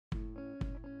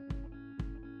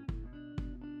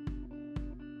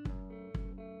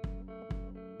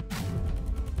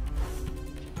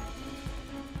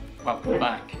Welcome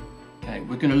back. Okay,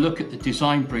 we're going to look at the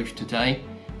design brief today,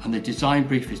 and the design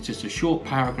brief is just a short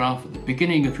paragraph at the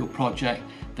beginning of your project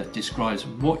that describes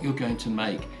what you're going to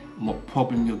make and what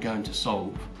problem you're going to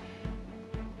solve.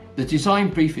 The design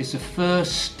brief is the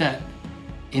first step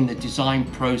in the design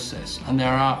process, and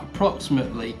there are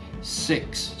approximately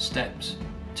 6 steps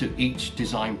to each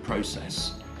design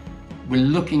process. We're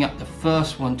looking at the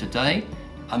first one today,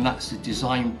 and that's the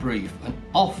design brief. And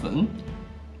often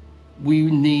we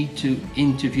need to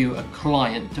interview a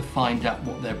client to find out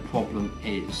what their problem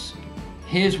is.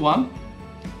 Here's one.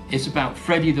 It's about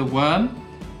Freddy the Worm.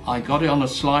 I got it on a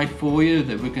slide for you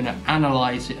that we're going to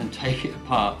analyze it and take it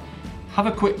apart. Have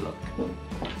a quick look.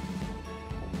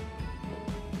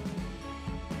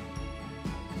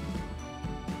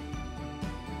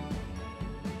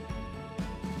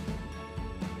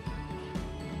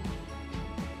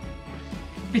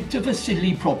 Bit of a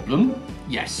silly problem,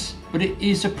 yes, but it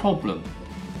is a problem.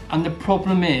 And the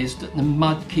problem is that the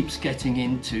mud keeps getting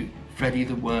into Freddy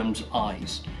the Worm's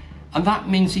eyes. And that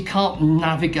means he can't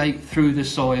navigate through the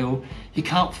soil, he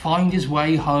can't find his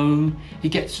way home, he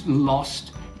gets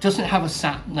lost, he doesn't have a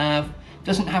sat nav,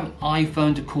 doesn't have an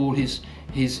iPhone to call his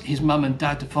mum and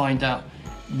dad to find out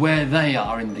where they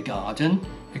are in the garden.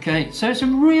 Okay, so it's a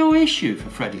real issue for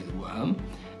Freddy the Worm,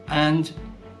 and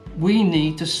we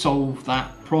need to solve that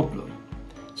problem.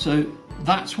 So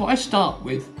that's what I start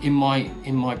with in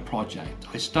my project.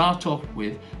 I start off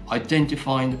with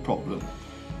identifying the problem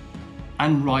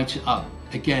and write it up.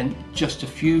 Again, just a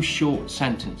few short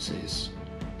sentences.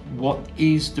 What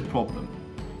is the problem?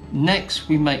 Next,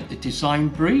 we make the design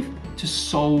brief to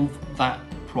solve that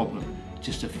problem.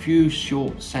 Just a few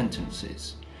short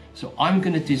sentences. So I'm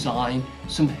going to design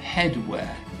some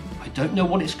headwear. I don't know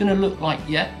what it's going to look like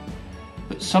yet,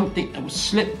 but something that will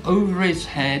slip over his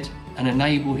head and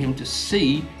enable him to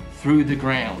see through the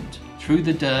ground, through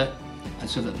the dirt, and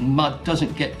so that mud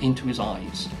doesn't get into his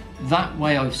eyes. That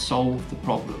way I solve the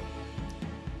problem.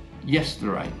 Yes,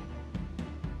 Lorraine.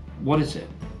 What is it?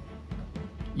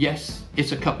 Yes,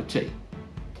 it's a cup of tea.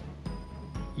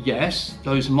 Yes,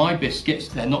 those are my biscuits,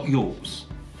 they're not yours.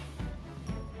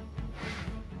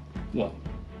 What?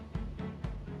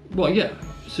 Well, yeah,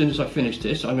 as soon as I finish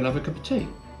this, I'm going to have a cup of tea.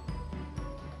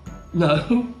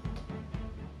 No.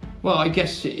 Well, I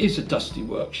guess it is a dusty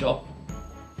workshop,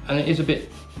 and it is a bit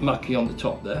mucky on the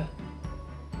top there.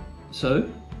 So,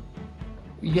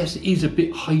 yes, it is a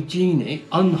bit unhygienic.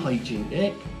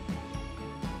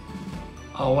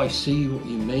 Oh, I see what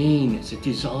you mean. It's a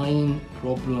design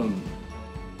problem.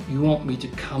 You want me to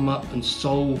come up and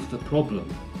solve the problem.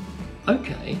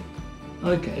 Okay,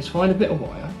 let's find a bit of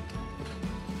wire.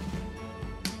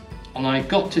 And I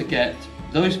got to get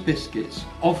those biscuits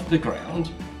off the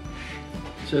ground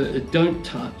so that they don't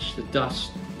touch the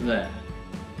dust there.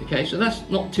 Okay, so that's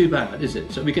not too bad, is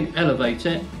it? So we can elevate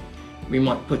it. We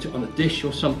might put it on a dish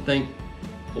or something,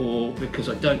 or because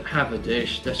I don't have a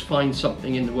dish, let's find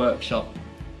something in the workshop.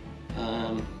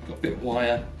 Got a bit of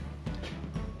wire.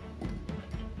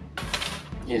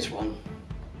 Here's one.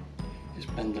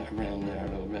 Just bend that around there a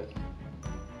little bit.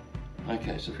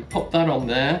 Okay, so if we pop that on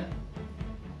there.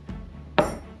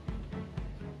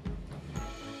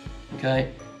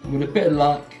 Okay, and with a bit of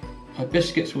luck, my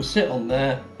biscuits will sit on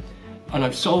there, and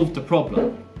I've solved the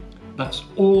problem. That's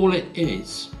all it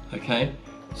is, okay?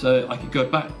 So I could go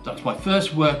back, that's my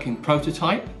first working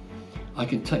prototype. I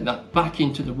can take that back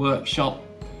into the workshop,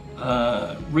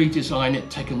 redesign it,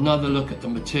 take another look at the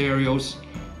materials,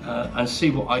 and see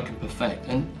what I can perfect.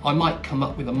 And I might come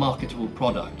up with a marketable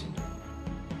product.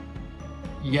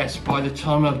 Yes, by the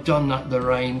time I've done that,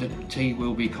 Lorraine, the tea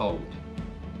will be cold.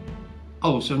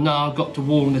 Oh, so now I've got to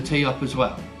warm the tea up as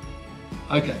well.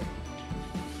 Okay.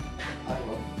 Hang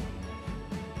on.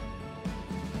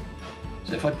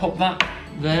 So if I pop that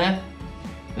there,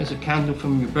 there's a candle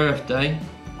from your birthday.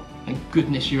 Thank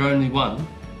goodness you're only one.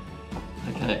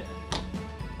 Okay.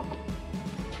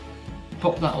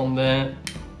 Pop that on there.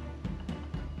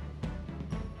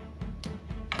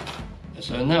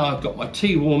 So now I've got my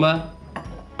tea warmer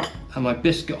and my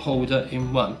biscuit holder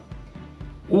in one.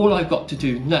 All I've got to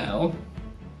do now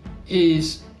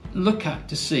is look at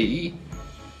to see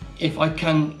if I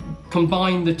can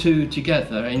combine the two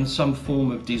together in some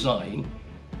form of design,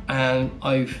 and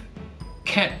I've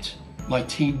kept my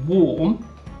tea warm.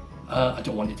 I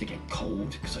don't want it to get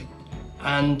cold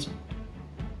and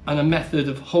a method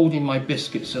of holding my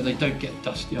biscuits so they don't get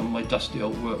dusty on my dusty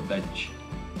old workbench.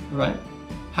 Right,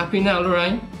 happy now,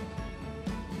 Lorraine?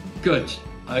 Good.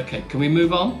 Okay, can we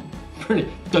move on?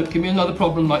 Brilliant. Don't give me another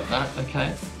problem like that,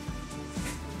 okay?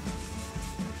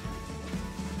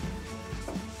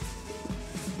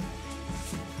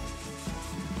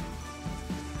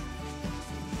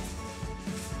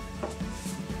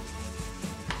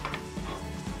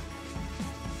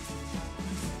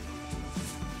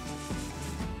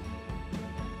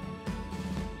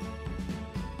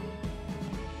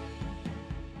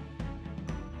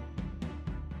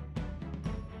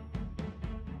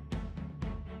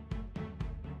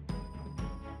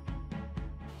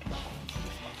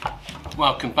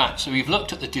 Welcome back. So we've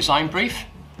looked at the design brief,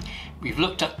 we've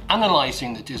looked at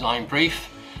analysing the design brief,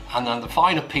 and then the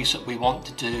final piece that we want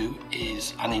to do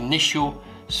is an initial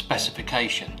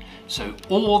specification. So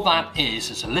all that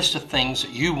is a list of things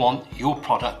that you want your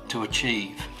product to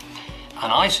achieve.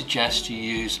 And I suggest you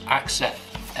use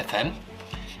AccessFM,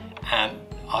 and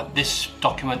this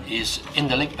document is in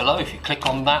the link below. If you click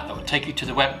on that, that will take you to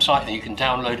the website and you can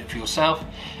download it for yourself.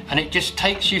 And it just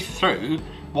takes you through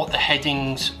what the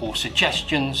headings or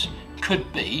suggestions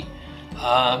could be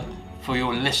for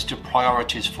your list of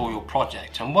priorities for your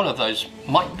project. And one of those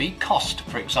might be cost,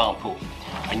 for example.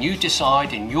 And you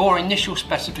decide in your initial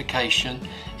specification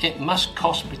it must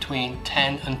cost between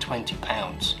 £10 and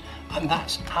 £20, and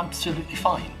that's absolutely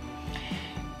fine.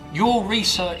 Your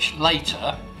research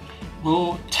later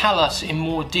will tell us in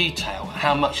more detail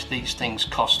how much these things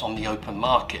cost on the open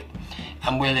market,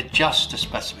 and we'll adjust the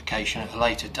specification at a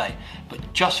later date.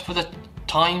 But just for the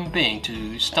time being,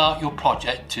 to start your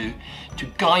project, to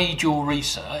guide your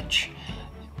research,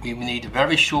 we need a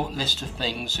very short list of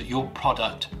things that your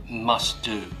product must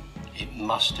do, it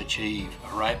must achieve,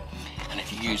 all right? And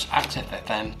if you use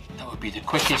AccessFM, that would be the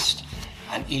quickest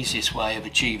and easiest way of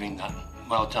achieving that.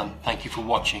 Well done, thank you for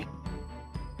watching.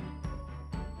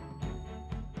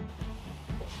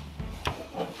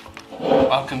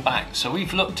 Welcome back. So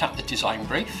we've looked at the design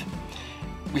brief.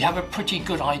 We have a pretty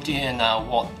good idea now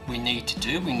what we need to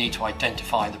do. We need to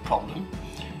identify the problem.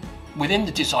 Within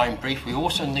the design brief, we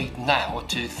also need now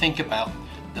to think about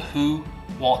the who,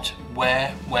 what,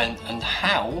 where, when and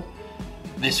how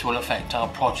this will affect our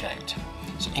project.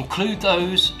 So include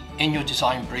those in your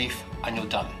design brief and you're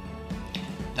done.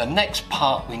 The next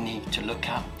part we need to look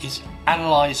at is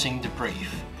analysing the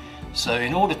brief. So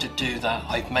in order to do that,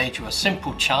 I've made you a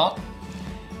simple chart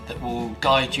that will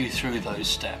guide you through those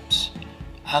steps.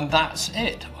 And that's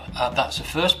it. That's the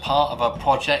first part of our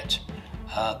project,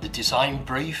 the design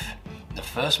brief, the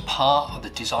first part of the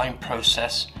design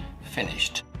process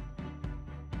finished.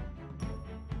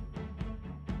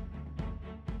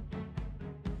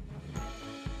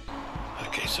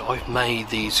 Okay, so I've made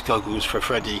these goggles for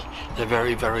Freddie. They're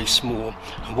very, very small.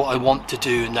 And what I want to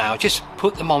do now, just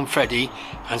put them on Freddie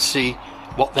and see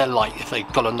what they're like. If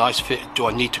they've got a nice fit, do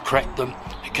I need to correct them?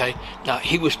 Okay, now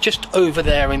he was just over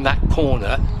there in that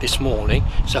corner this morning.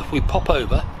 So if we pop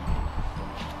over,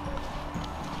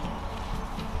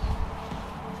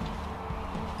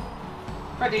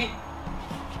 Freddie,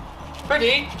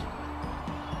 Freddie,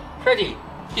 Freddie,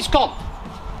 he's gone.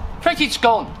 Freddie's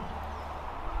gone.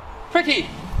 Freddie,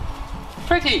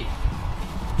 Freddie,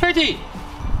 Freddie,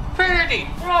 Freddie,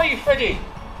 where are you, Freddie?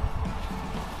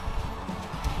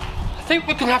 I think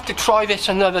we're going to have to try this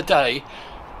another day.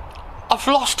 I've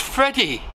lost Freddie.